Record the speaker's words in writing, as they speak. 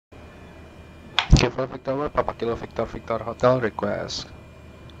Kilo Victor, Papa Kilo Victor Victor Hotel request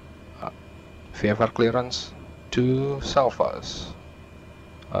VFR clearance to Salvas.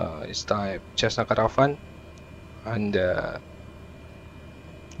 It's type Cessna Caravan and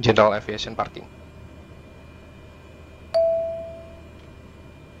General Aviation Parking.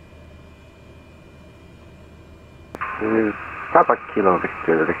 Papa Kilo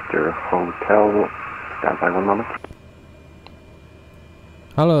Victor Victor Hotel, stand by 1 moment.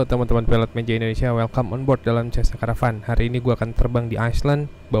 Halo teman-teman pilot meja Indonesia, welcome on board dalam Cessna Caravan. Hari ini gue akan terbang di ICELAND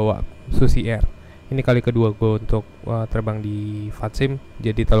bawa Susi Air. Ini kali kedua gue untuk terbang di VATSIM,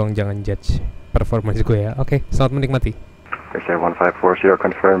 jadi tolong jangan judge performance gue ya. Oke, selamat menikmati. Air 1540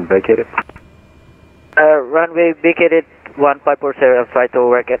 confirm vacated. Runway vacated 1540, I'll try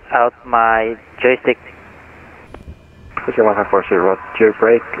to work it out my joystick. Air 1540, roger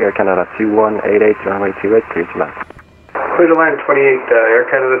break, Air Canada 2188, runway 28, clear to land. Clear to land 28, Air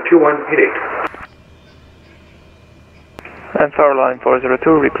Canada 2188. And Farline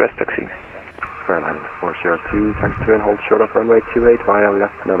 402, request taxi. Farline 402, taxi to and hold short of runway 28 via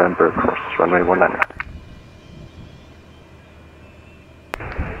left November, course runway 19.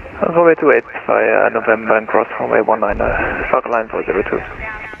 Runway 28 via November and cross runway 19, Farline 402.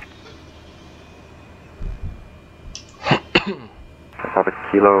 Papa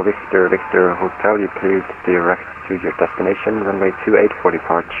Kilo Victor Victor Hotel, you cleared direct to your destination, runway 28 for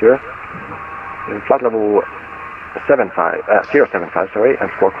departure. Flight level 075, sorry, and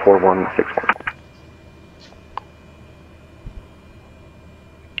squawk 4161.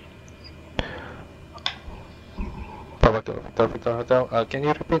 Papa Kilo Victor Victor Hotel, can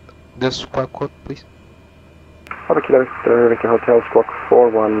you repeat the squawk code please? Papa Kilo Victor Victor Hotel, squawk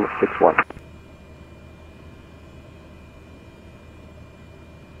 4161.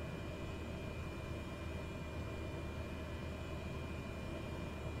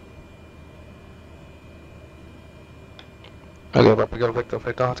 Okay, Papa Kilo Victor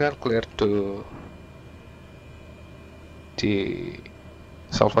Victor Hotel, clear to the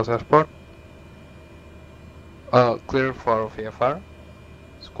Salvas Airport. Clear for VFR,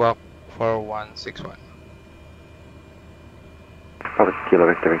 squawk 4161. Papa Kilo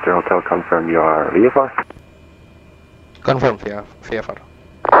Victor Victor Hotel, confirm you are VFR. Confirm VFR.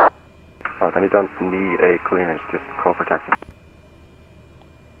 Then you don't need a clearance, just call for taxi.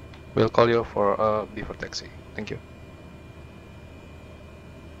 We'll call you for before taxi. Thank you.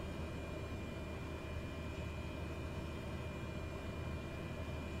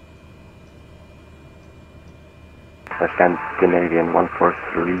 Scandinavian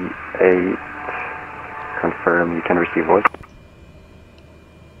 1438, confirm you can receive voice.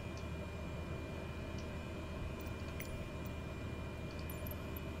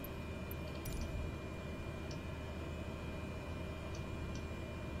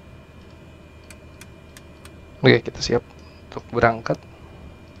 Oke, kita siap untuk berangkat.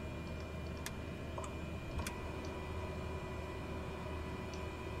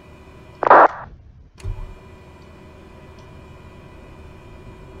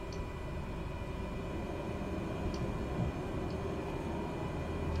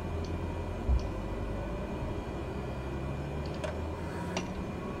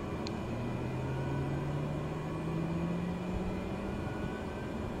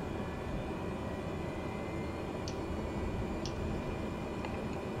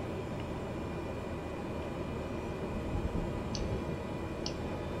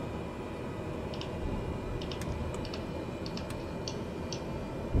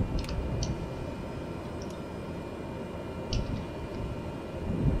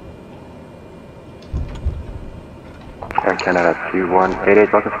 Air Canada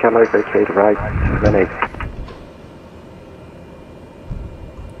 2188, welcome to Canada, vacate right, then 8.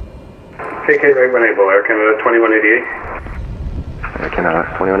 Vacate right when able, Air Canada 2188. Air Canada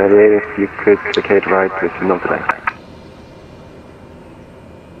 2188, if you could vacate right with no delay.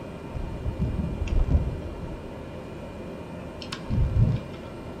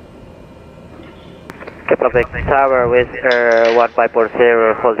 Quebec Tower with Air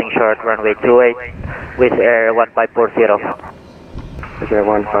 1540, holding short runway 28 with Air 1540. Air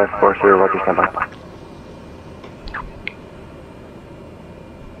 1540, roger, stand by.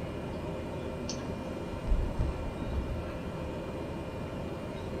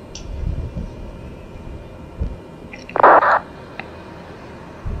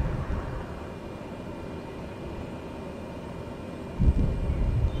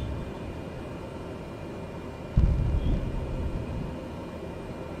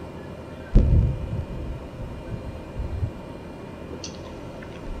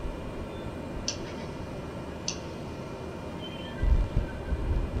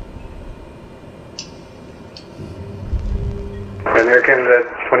 Air Canada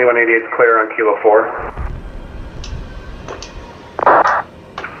 2188 clear on Kilo 4.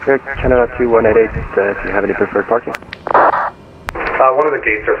 Air Canada 2188, do you have any preferred parking? One of the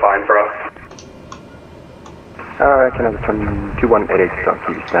gates are fine for us. Air Canada 2188,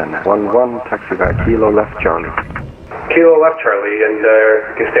 donkey, stand 11, taxi by Kilo left Charlie. Kilo left Charlie, and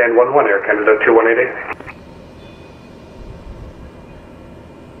you can stand 11 Air Canada 2188.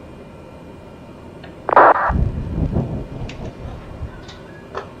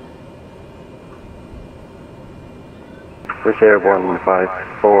 Swiss Air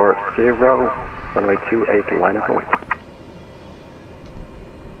 1540, runway 28, line up and wait.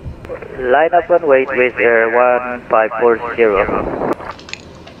 Line up and wait with Air 1540.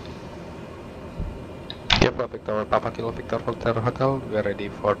 Yep, Victor, Papa Kilo Victor Hotel, we are ready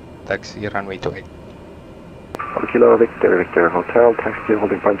for taxi runway 28. Papa Kilo Victor Hotel, taxi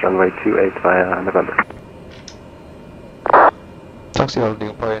holding point runway 28 via November. Taxi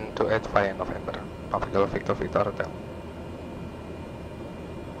holding point 28 via November. Papa Kilo Victor Hotel.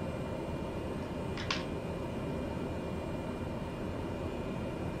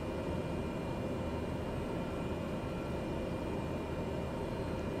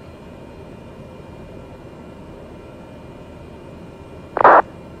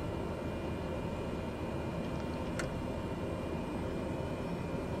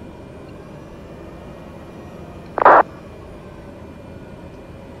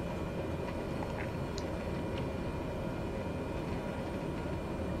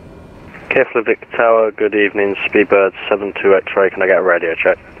 Carefully Vic Tower, good evening, Speedbird 72 X-ray, can I get a radio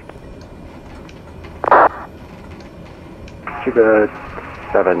check? Speedbird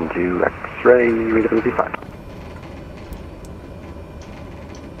 72 X-ray, readability 5.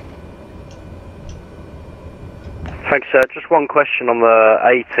 Thanks sir, just one question on the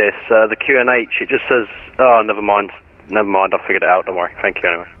ATIS, the QNH, it just says, oh never mind, I figured it out, don't worry, thank you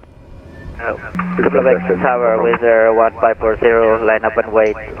anyway. Quebec Tower with Air 1540, line up and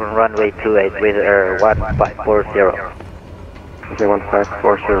wait on runway 28 with Air 1540. Okay,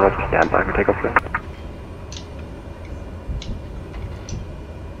 1540, roger, stand by for takeoff then.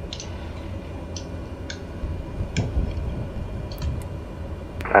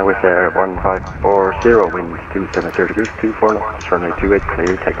 With Air 1540, winds 270 degrees, 24 knots, runway 28,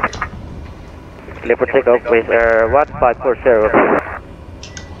 clear takeoff. Clear for takeoff with Air 1540.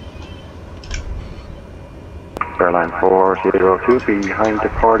 Airline 402 behind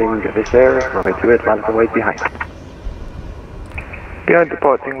departing this air, runway 28, line up and wait behind. Behind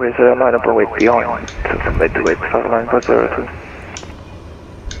departing with line up and wait behind, runway 28, line 402.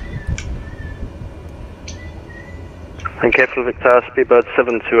 And careful Victor, Speedbird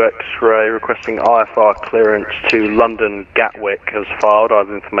 72 X-ray requesting IFR clearance to London Gatwick has filed. I have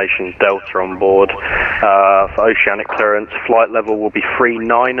information Delta on board. For oceanic clearance, flight level will be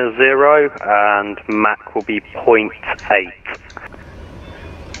 390 and Mach will be 0.8.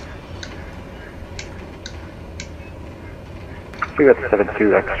 Speedbird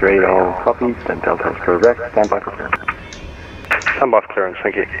 72 X-ray, all copies, and Delta is correct, stand by for clearance. Stand by for clearance,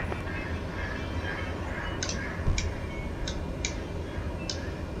 thank you.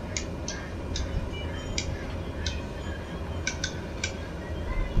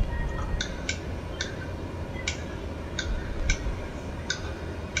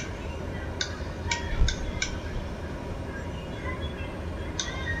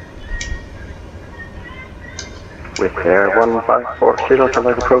 With Air 1540,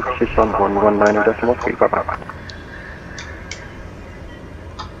 select approach, is on 119.3, bye-bye.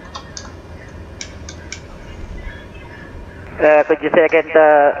 Could you say again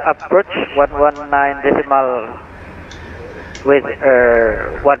the approach 119 with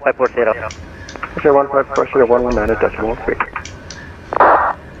Air 1540? With Air 1540, 119.3.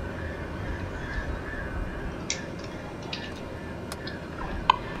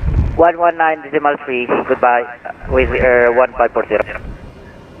 119.3, goodbye, with Air 1540.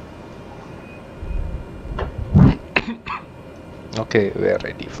 Okay, we are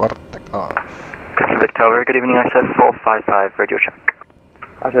ready for takeoff. Quebec Tower, good evening, I said 455, radio check.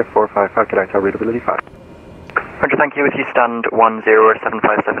 I said 455, can I tell readability 5? Roger, thank you, with you stand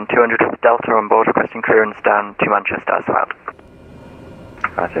 10757-200 with Delta on board, requesting clearance down to Manchester as filed.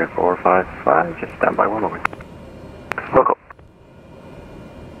 I said 455, just stand by one moment. Local.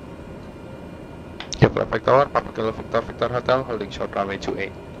 Yep, Quebec Tower, Papa Kilo Victor Hotel, holding short runway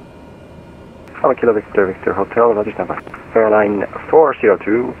 28. Papa Kilo Victor Hotel, roger, stand by. Airline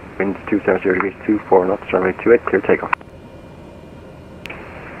 402, winds 270 degrees, 24 knots, runway 28, clear takeoff.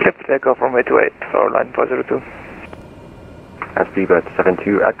 Clear for takeoff, runway 28, Airline 402. As Speedbird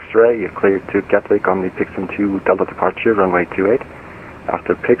 72 X-ray, you're cleared to Gatwick on the Pixum 2 Delta departure, runway 28.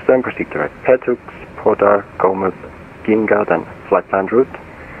 After PIXM, proceed direct Petux, Podar, Gomez, Ginga, then flight plan route.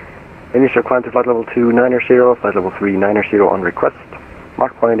 Initial climb to flight level 290, flight level 390 on request.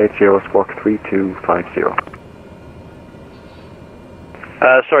 Mark point 80, squawk 3250.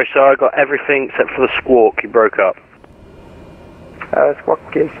 Sorry, sir, I got everything except for the squawk. You broke up.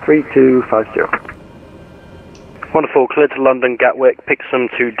 Squawk is 3250. Wonderful. Cleared to London Gatwick. PIXM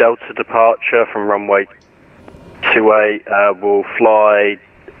to Delta departure from runway 28. We'll fly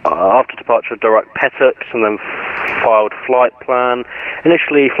after departure direct Petux and then filed flight plan.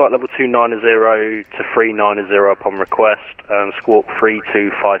 Initially flight level 290 to 390 upon request and squawk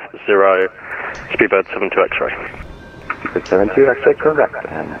 3250. Speedbird 72 X-ray. Speedbird 72 X-ray correct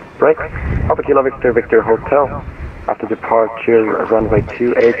and break. Papa Kilo Victor Victor Hotel. After departure runway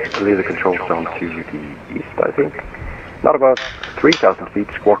 28, leave the control zone to the east, I think. Not about 3,000 feet,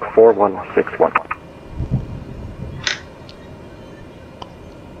 squawk 4161.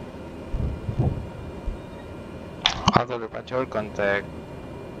 After departure, contact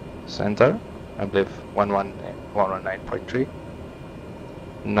center, I believe 119.3,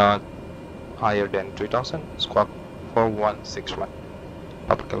 not higher than 3000, squawk 4161,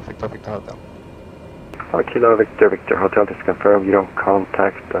 Papa Kilo Victor Victor Hotel. Kilo Victor Victor Hotel, just confirm you don't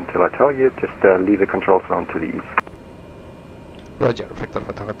contact until I tell you, just leave the control zone to the east. Roger, Victor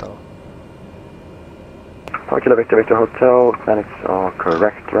Victor Hotel. Kilo Victor Victor Hotel, planets are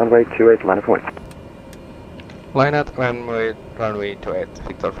correct, runway 28, line of point. Line at runway 28,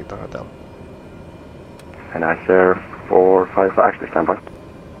 Victor Victor Hotel. And I sir 45, actually stand by.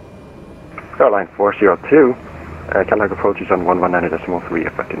 Airline 402, Cadillac approaches on 119.3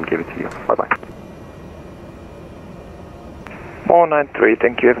 if I didn't give it to you. Bye bye. 493,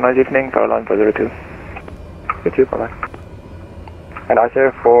 thank you, have a nice evening, Airline 402. You too, bye bye. And I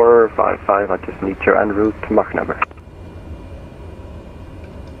sir 455, I just need your en route Mach number.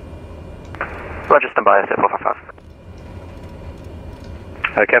 Roger, stand by, ICE 455.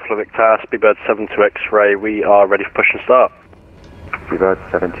 Kefla Victor, Speedbird 72 X-ray, we are ready for push and start.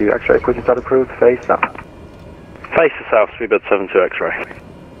 Speedbird 72 X-ray, push and start approved, face south. Face the south, Speedbird 72 X-ray.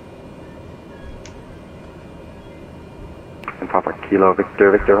 And Papa Kilo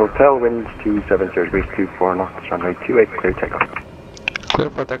Victor Victor Hotel, winds 270 degrees 24 knots, runway 28, clear takeoff. Clear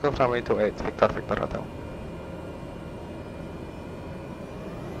for takeoff, runway 28, Victor Victor Hotel.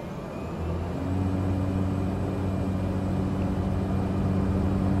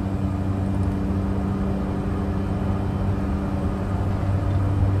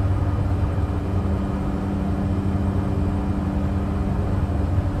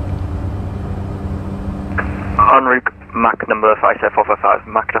 En route, Mach number for ICE 455,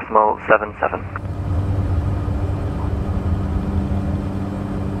 Mach decimal 77.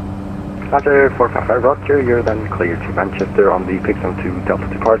 Roger, 455 Roger, you're then clear to Manchester on the PIXM to Delta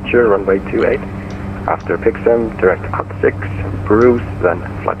departure, runway 28. After PIXM, direct Cut 6, Bruce, then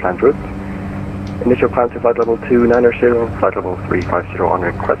flight plan route. Initial climb to flight level 290, flight level 350 on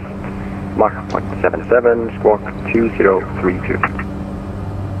request. Mach 0.77, squawk 2032.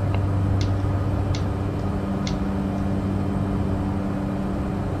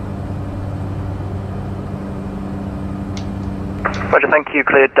 Roger, thank you.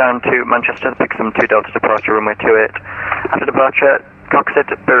 Cleared down to Manchester, PIXM 2 Delta departure, runway 28. After departure,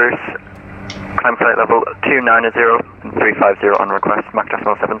 Coxit, Bruce, climb flight level 290 and 350 on request, Mach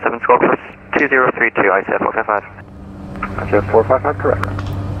decimal 77, squawk plus 2032, ICE 455. ICE 455, correct.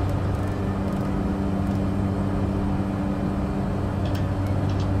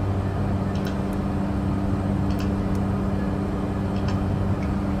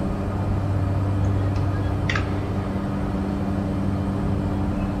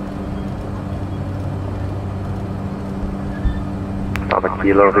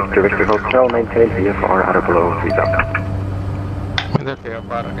 Kilo Victor Victor Hotel, maintain VFR at or below 3000. Maintain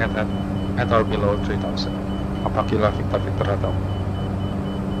VFR at or below 3000. Papa Kilo Victor Victor Hotel.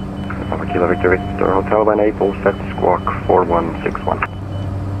 Papa Kilo Victor Victor Hotel, when able, set squawk 4161.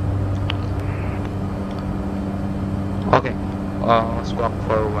 Okay, squawk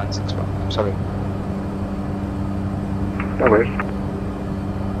 4161, I'm sorry. No worries.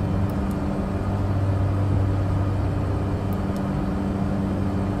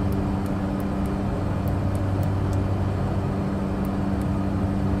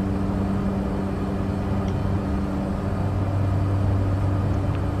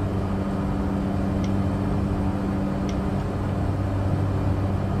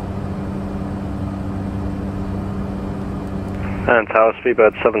 And Tower,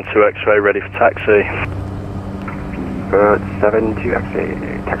 Speedbird 72 X-ray, ready for taxi. Speedbird 72 X-ray,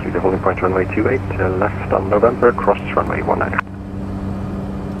 taxi to holding point runway 28, left on November, cross runway 19.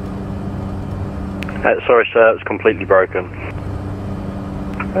 Sorry sir, it's completely broken.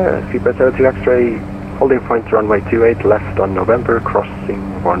 Speedbird 72 X-ray, holding point runway 28, left on November,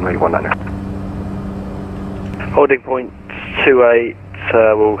 crossing runway 19er. Holding point 28,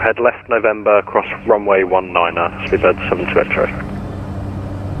 we'll head left November, cross runway 19er, Speedbird 72 X-ray.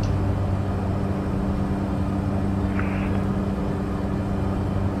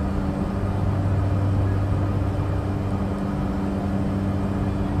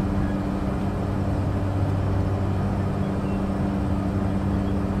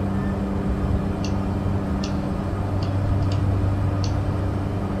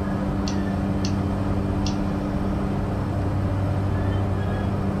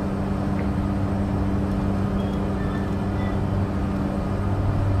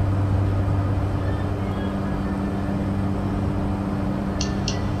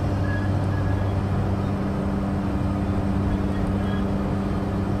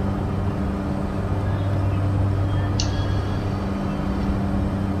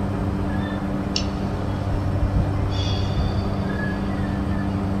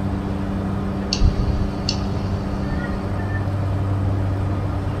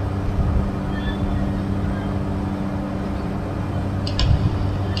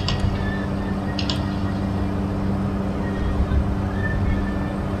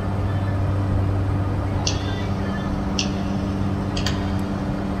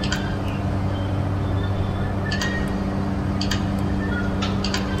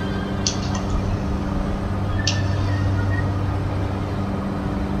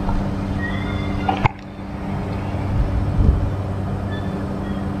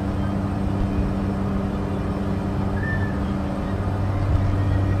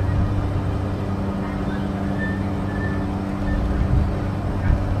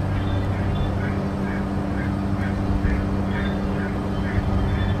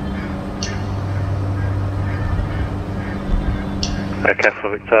 Okay, for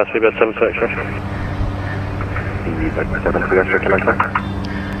Victor, Speedbird 72 X-ray. Speedbird 72 X-ray, connector.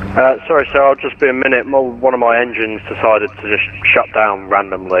 Sorry sir, I'll just be a minute. One of my engines decided to just shut down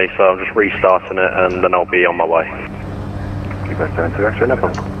randomly, so I'm just restarting it and then I'll be on my way. Speedbird 72 X-ray, no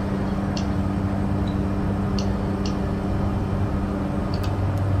problem.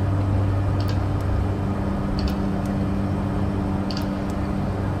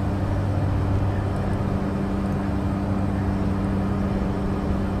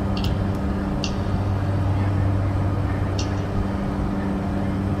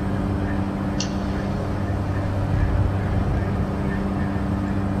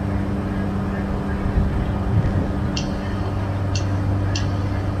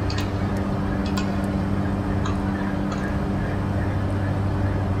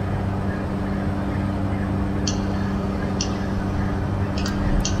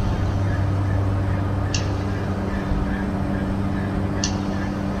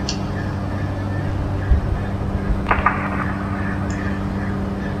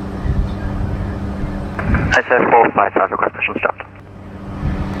 ICELAND 455, request mission stopped.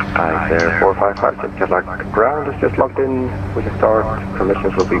 ICELAND 455, jet lag ground is just logged in with a start.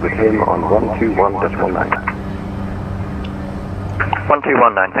 Permissions will be with him on 121.9.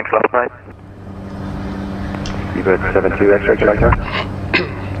 1219, thanks a lot, right? Speedbird 72 X-ray, connector.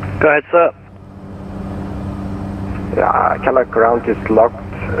 Go ahead sir. Yeah, jet lag ground is logged,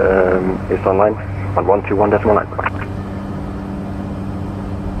 is online on 121.9.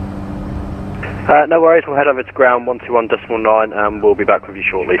 No worries, we'll head over to ground 121.9 and we'll be back with you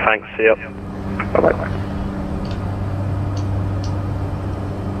shortly. Thanks, see ya. Bye-bye.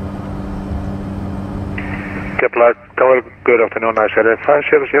 Kepler, Tower, good afternoon, ICELAND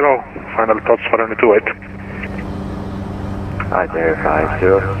 500, final thoughts for runway 28. Hi there,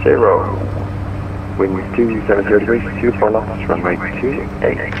 500. Wind 270 degrees, 24 knots, runway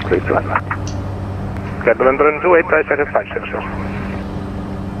 28, clear to land. Kepler, runway 28, ICELAND 500.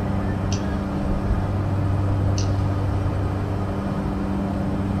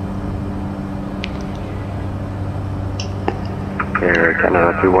 Air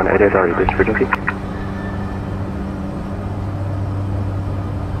Canada 2188, are you this frequency?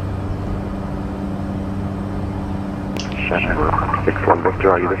 Shamrock 61 Victor,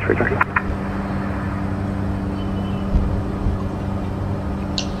 are you this frequency?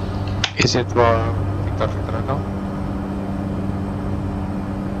 Is it Victor Hotel?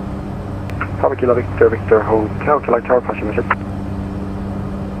 Papa Kilo Victor Hotel, Kilo Tower, passing mission.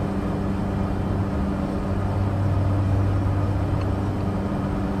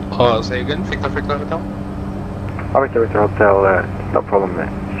 Say again, Victor Hotel? Victor Hotel, no problem.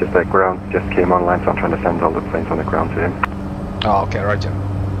 It's just that ground just came online, so I'm trying to send all the planes on the ground to him. Oh, okay, roger.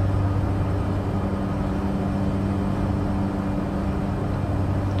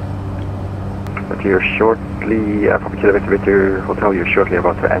 you're shortly, Papa Kilo Victor Hotel, you're shortly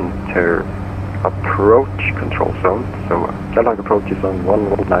about to enter approach control zone. So, airline approach is on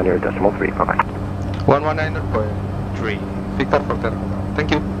 119.3, bye-bye. 119.3, Victor Hotel.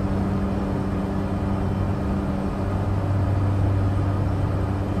 Thank you.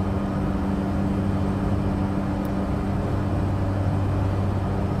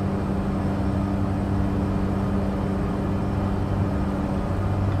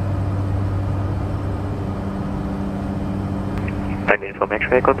 From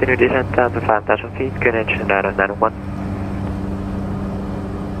X-ray, continue descent down to 5,000 feet, QNH 991.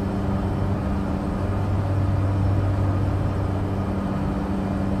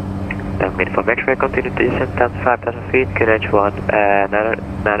 Downwind from X-ray, continue descent down to 5,000 feet, QNH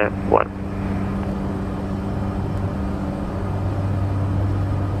 991.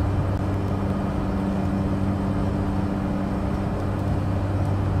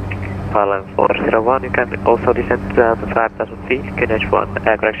 Pilot 401, you can also descend down to 5,000 feet, QNH 1,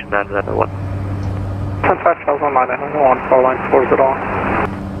 correction 991. 10,501, Pilot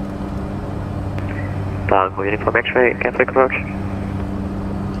 401. Tango Uniform X-ray, Catholic approach.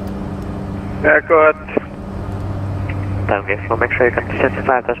 Yeah, go ahead. Tango Uniform X-ray, you can descend to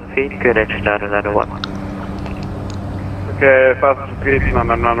 5,000 feet, QNH 991. Okay, 5,000 feet,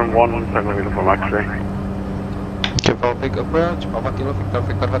 991, Tango Uniform X-ray. Traffic approach, Papa Kilo Victor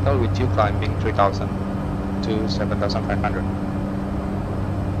Hotel with you climbing 3,000 to 7,500.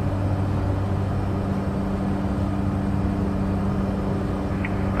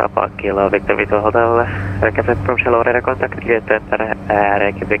 Papa Kilo Victor Hotel, Reykjavik from shallow radar contact, get enter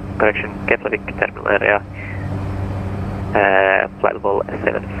Reykjavik correction, Keflavik terminal area, flight level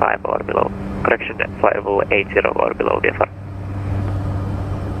 75 or below, correction flight level 80 or below VFR.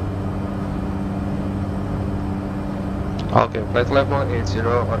 Okay, flight level 80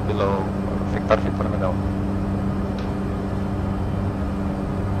 or below Victor Hotel.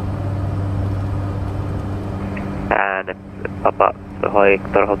 And Papa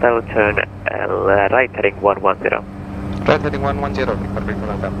Victor Hotel, turn right heading 110. Right heading 110, Victor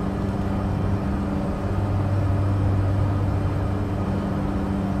Hotel.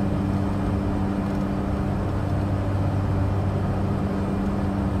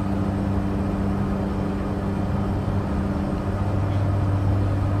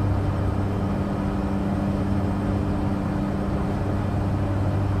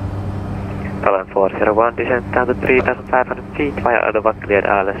 Pilot 401, descent down to 3,500 feet via adalah, cleared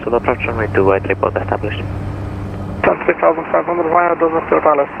ILS, full approach runway 28, report established. 3,500 via adalah, cleared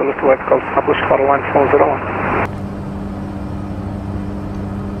ILS, full 28, call established, Caroline 401.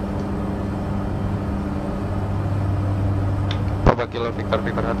 Papa Kilo Victor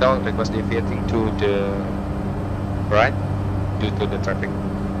Hotel, request deviating to the right due to the traffic.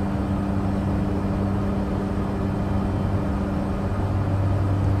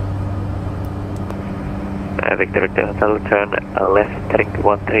 Victor Hotel, turn left heading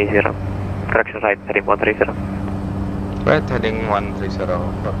 130. Correction, right heading 130. Right heading 130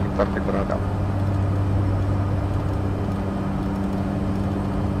 for Victor Hotel.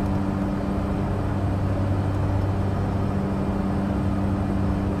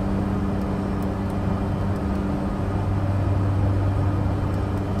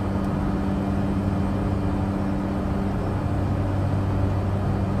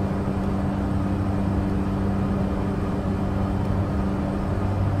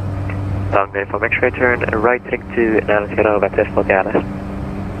 Tango from X-ray, turn right heading to 90, vectors for the ILS.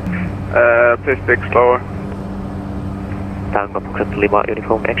 Please take slower. Tango Foxtrot Lima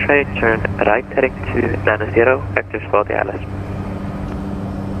Uniform X-ray, turn right heading to 90, vectors for the ILS.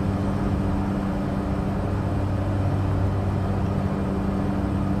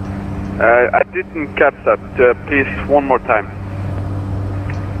 I didn't catch that. Please, one more time.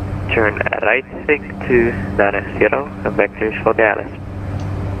 Turn right heading to 90, vectors for the ILS.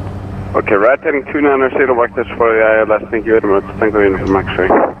 Okay, right heading 290 vectors for the ILS, thank you very much. Thank you from X-ray.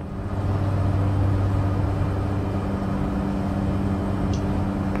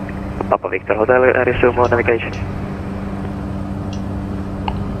 Papa Victor Hotel, resume on navigation.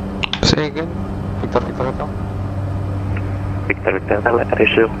 Say again, Victor Hotel. Victor Hotel,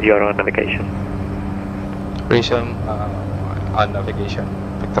 resume your own navigation. Resume on navigation,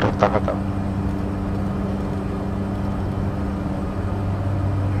 Victor Hotel.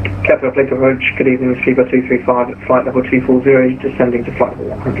 Capital Flight approach, good evening, Sleeper 235 at flight level 240, descending to flight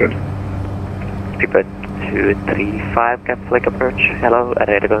level 100. Sleeper 235, Cap Flight approach, hello,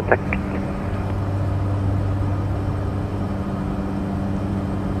 ready to contact.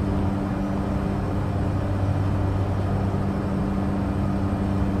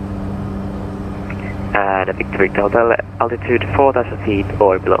 flight Victor Hotel, altitude 4,000 feet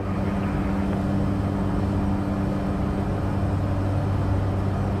or below.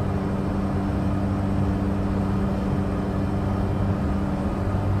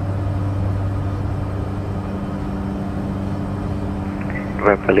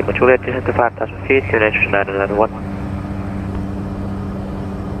 November Lima Juliet, descend to 5,000 feet, United 991.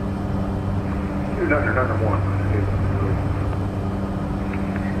 991.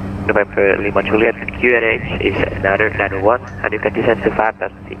 November Lima Juliet, QNH is 991, and you can descend to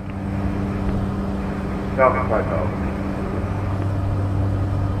 5,000 feet. 5,000.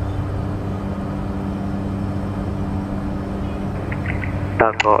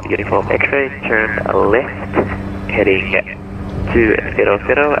 Tango Uniform X-ray, turn left, heading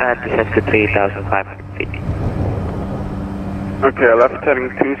 200 and descend to 3,500 feet. Okay, left heading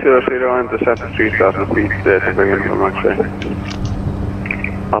 200 and descend to 3,000 feet, taking in from X-ray.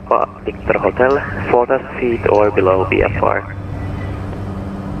 Papa Victor Hotel, 4,000 feet or below VFR.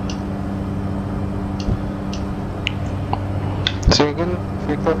 Say again,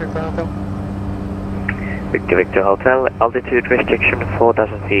 Victor Hotel. Victor Hotel, altitude restriction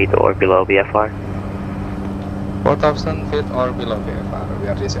 4,000 feet or below VFR. 4,000 feet or below VFR, we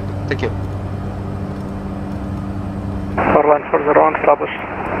are descending. Thank you. Farline 401, established.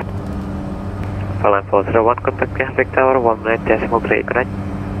 Farline 401, contact Gatwick Tower 19.3, connect.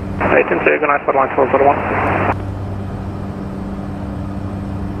 18.3, good night, Farline 401.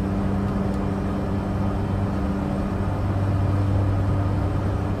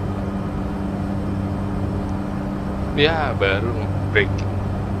 Ya, baru break.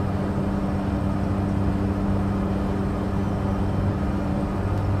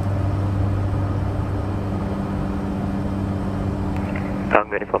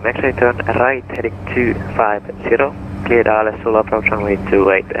 Tango Uniform X-ray, turn right, heading 250. Clear adalah, solo approach runway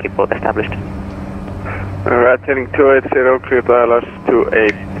 28, report established. Right heading 280, clear adalah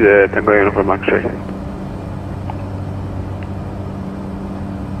 28, Tango Uniform X-ray.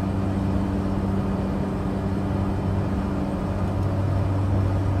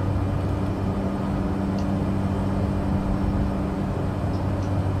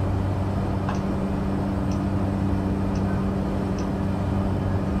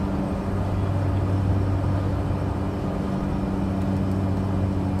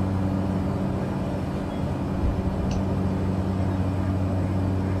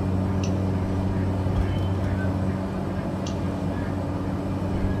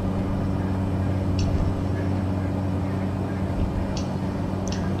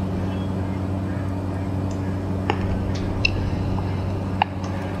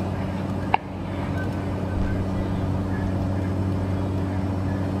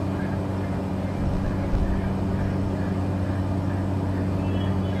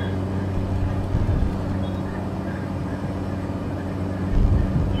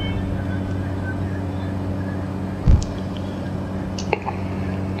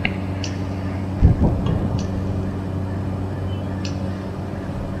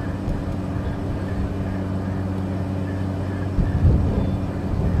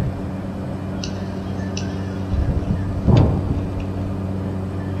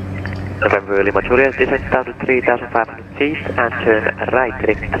 November Lima Juliet, descend down to 3,500 feet and turn right,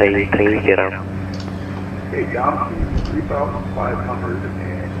 heading 330. Okay, down to 3,500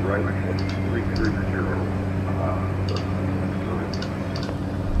 and right at 330.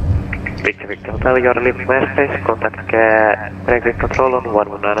 Victor Hotel, you are leaving airspace, contact Berikut control on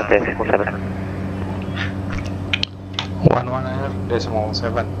 119.7.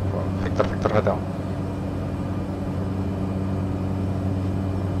 11.7 for Victor Hotel.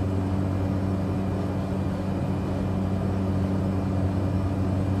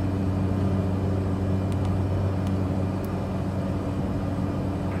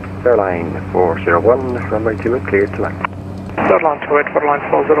 Airline 401, runway 28, cleared to land. Airline 28, Airline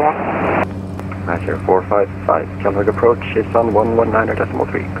 401. Measure 455, Chelmsford approach is on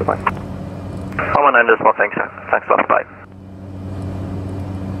 119.3, goodbye. 119.3, thanks sir. Thanks a lot, bye.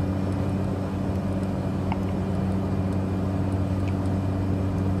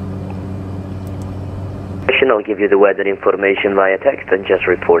 I'll give you the weather information via text and just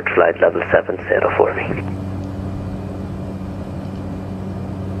report flight level 70 for me.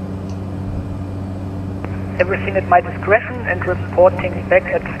 Everything at my discretion and reporting back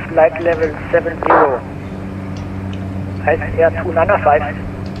at flight level 70. ICELAND 295.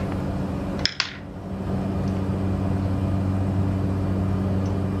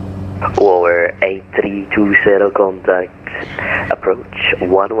 Over 8320 contact, approach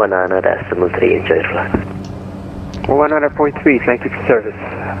 119.3, enjoy your flight. 100.3, thank you for service.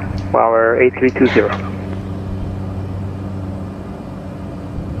 Power 8320.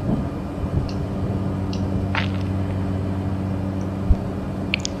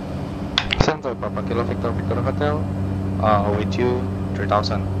 Center, Papa Kilo Victor Victor Hotel, with you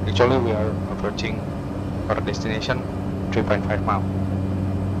 3000. Actually, we are approaching our destination 3.5 miles.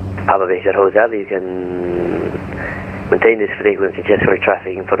 Papa Victor Hotel, you can maintain this frequency just for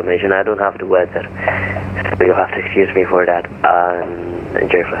traffic information. I don't have the weather, so you'll have to excuse me for that.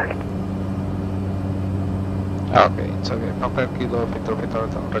 Enjoy flight. Okay, it's okay. Papa Kilo Victor Victor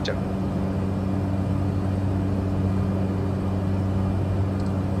Hotel, Roger.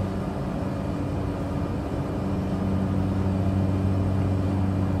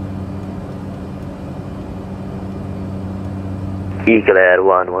 Eagle Air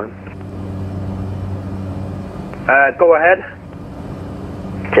 11. Go ahead.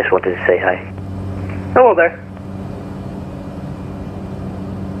 Just wanted to say hi. Hello there.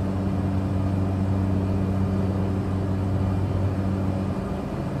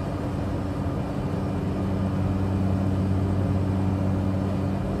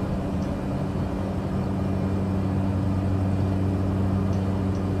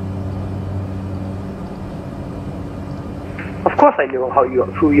 Of course I know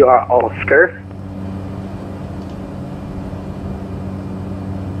who you are, Oscar.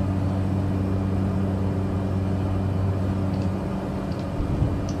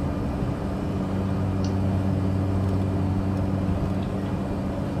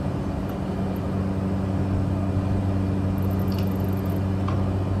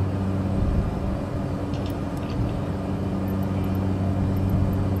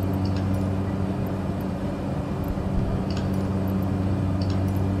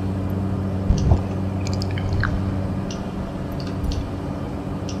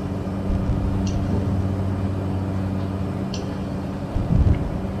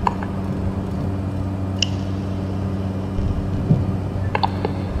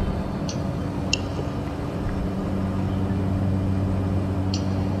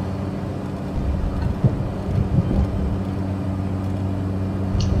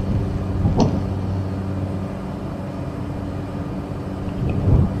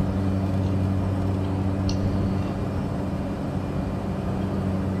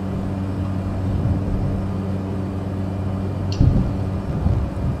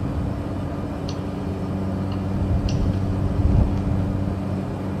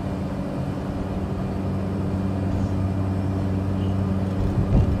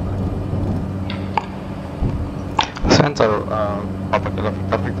 Center, Papa Kilo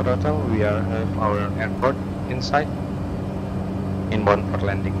Victor Victor Hotel, we are at our airport inside, inbound for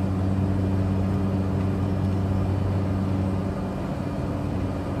landing.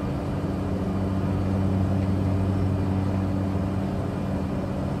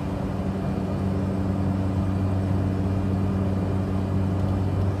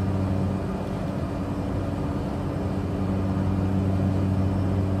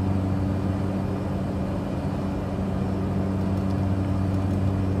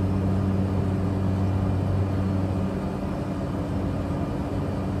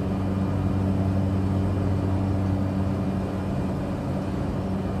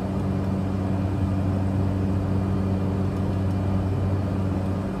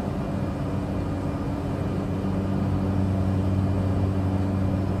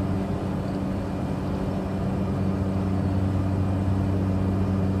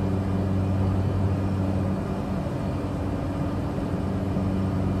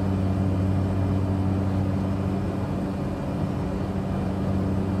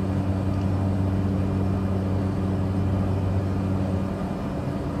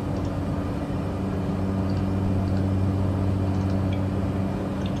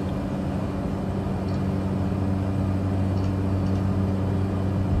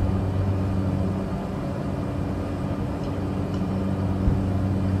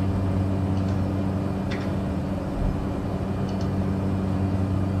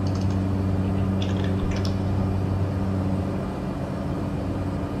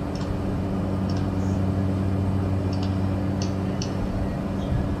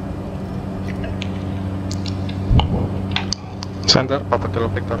 Center, Papa Kilo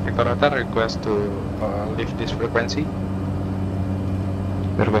Victor Victor Hotel, request to leave this frequency.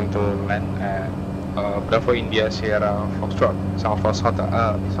 We're going to land at Bravo India Sierra Foxtrot, Salfos Hotel,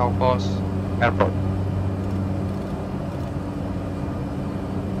 Salfos Airport.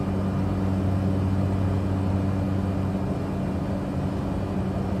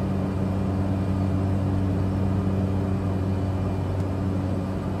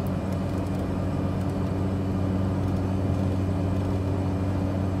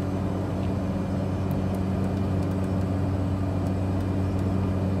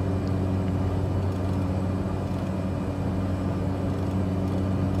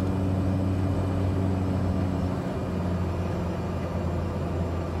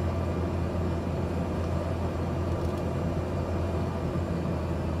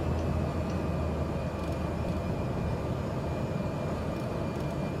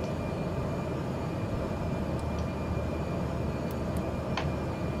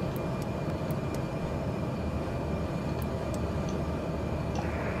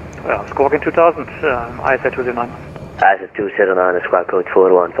 Well, Squawk 2000, ISA 209. ISA 209, squawk code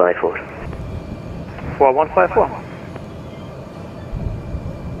 4154. 4154.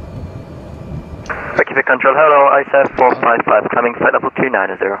 Reykjavik Control, hello, ISA 455, climbing flight level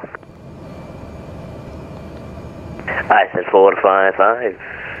 290. ISA 455,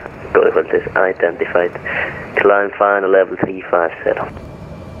 go equal to identified. Climb final level 350.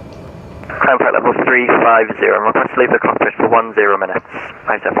 Climb flight level 350, request to leave the cockpit for 10 minutes.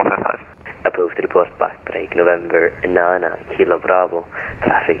 ISA 455. Approved to report back, break November 9, Kilo Bravo,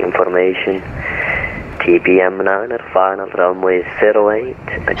 traffic information, TPM 9, final runway 08,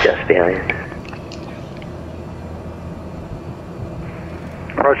 just behind.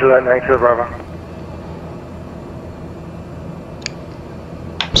 Roger that, 92 Bravo.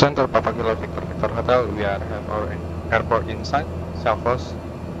 Center Papa Kilo Victor Victor Hotel, we are have our airport inside, Southwest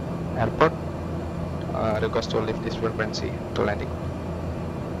Airport. Request to leave this frequency to landing.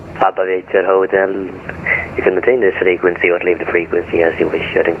 Papa Victor Hotel, you can maintain this frequency or leave the frequency as you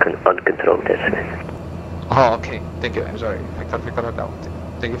wish. You're in uncontrolled airspace. Oh, okay. Thank you. I'm sorry. Victor Victor Hotel.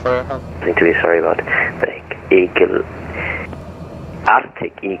 Thank you for your help. Nothing to be sorry about. Break Eagle,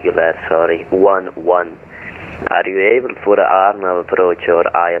 Arctic Eagle Air, sorry, 1-1. Are you able for the Arnold approach or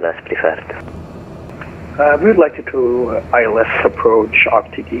ILS preferred? We would like to do ILS approach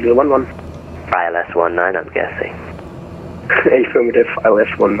Arctic Eagle 11. ILS 19, I'm guessing. Affirmative, ILS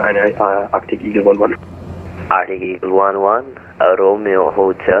 19, Arctic Eagle 11. Arctic Eagle 11, Romeo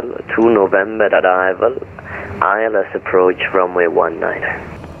Hotel, 2 November arrival, ILS approach runway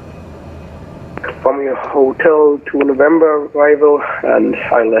 19. From your hotel to November arrival and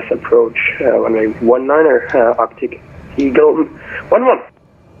ILS approach runway 19, Arctic Eagle 11.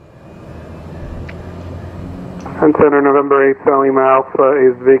 Center November 8, Lima Alpha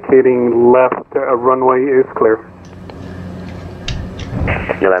is vacating left, runway is clear.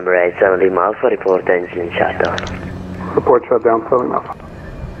 November 8, 7 Lima Alpha, report engine shutdown. Report shutdown, Lima Alpha.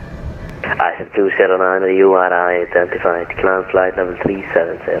 ISA 209, URI identified, climb flight level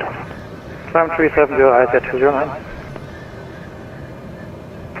 370. Climb 370, ISA 209.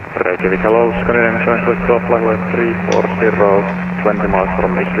 Reykjavik, hello, Scandinavian 7 flight level 340, 20 miles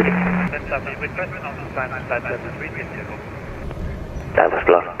from Ipswich. That was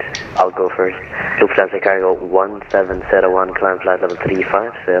blocked. I'll go first. Lufthansa cargo 1701, climb flight level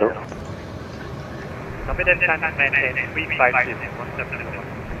 350.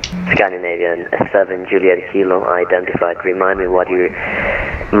 Scandinavian 7 Juliet Kilo identified. Remind me what your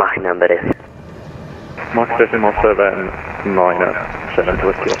Mach number is. Mach decimal 797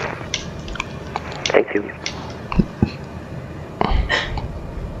 to Kilo. Thank you.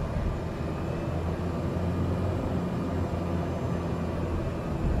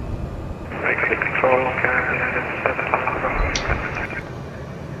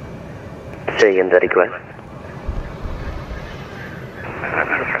 Say again the request.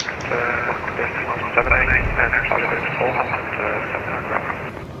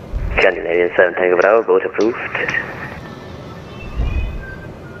 Scandinavian 7 Tango Bravo, both approved.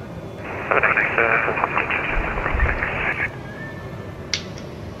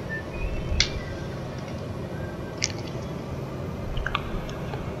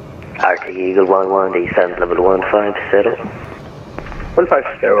 Arctic Eagle 11, descent level 150.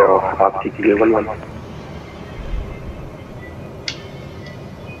 150, Arctic Eagle 11.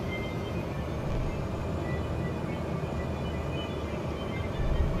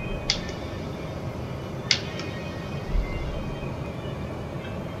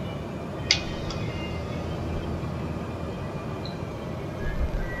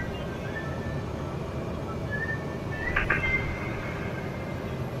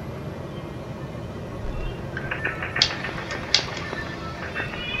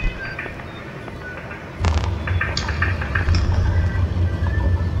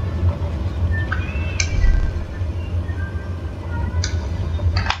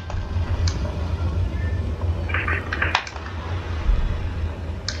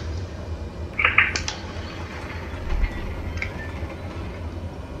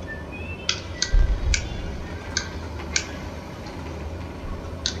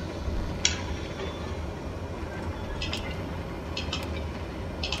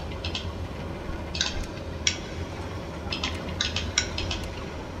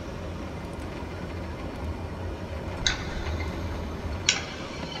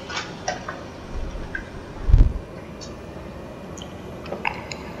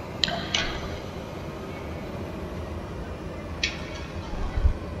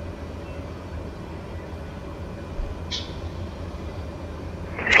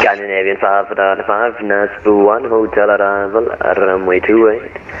 Scandinavian 595, Nasbu 1, hotel arrival, runway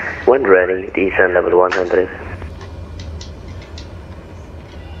 28. When ready, descend level 100.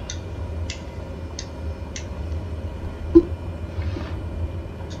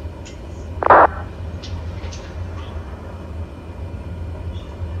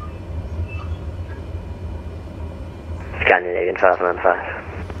 Scandinavian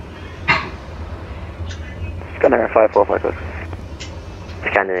 595. Scandinavian 5456.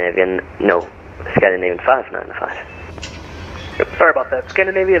 Scandinavian, no. Scandinavian 595. Sorry about that.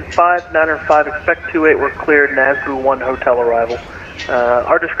 Scandinavian 595, expect 28, we're cleared, Nasbu 1 hotel arrival.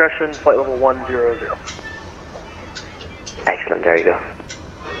 Our discretion, flight level 100. Excellent, there you go.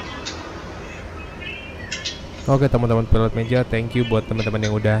 Oke teman-teman pilot meja, thank you buat teman-teman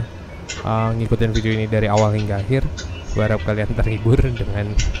yang udah ngikutin video ini dari awal hingga akhir. Gue harap kalian terhibur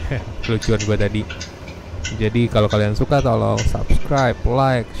dengan kelucuan gue tadi. Jadi kalau kalian suka tolong subscribe,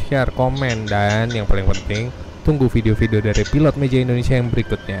 like, share, komen, dan yang paling penting tunggu video-video dari pilot meja Indonesia yang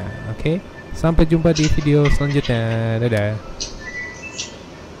berikutnya. Oke, sampai jumpa di video selanjutnya. Dadah.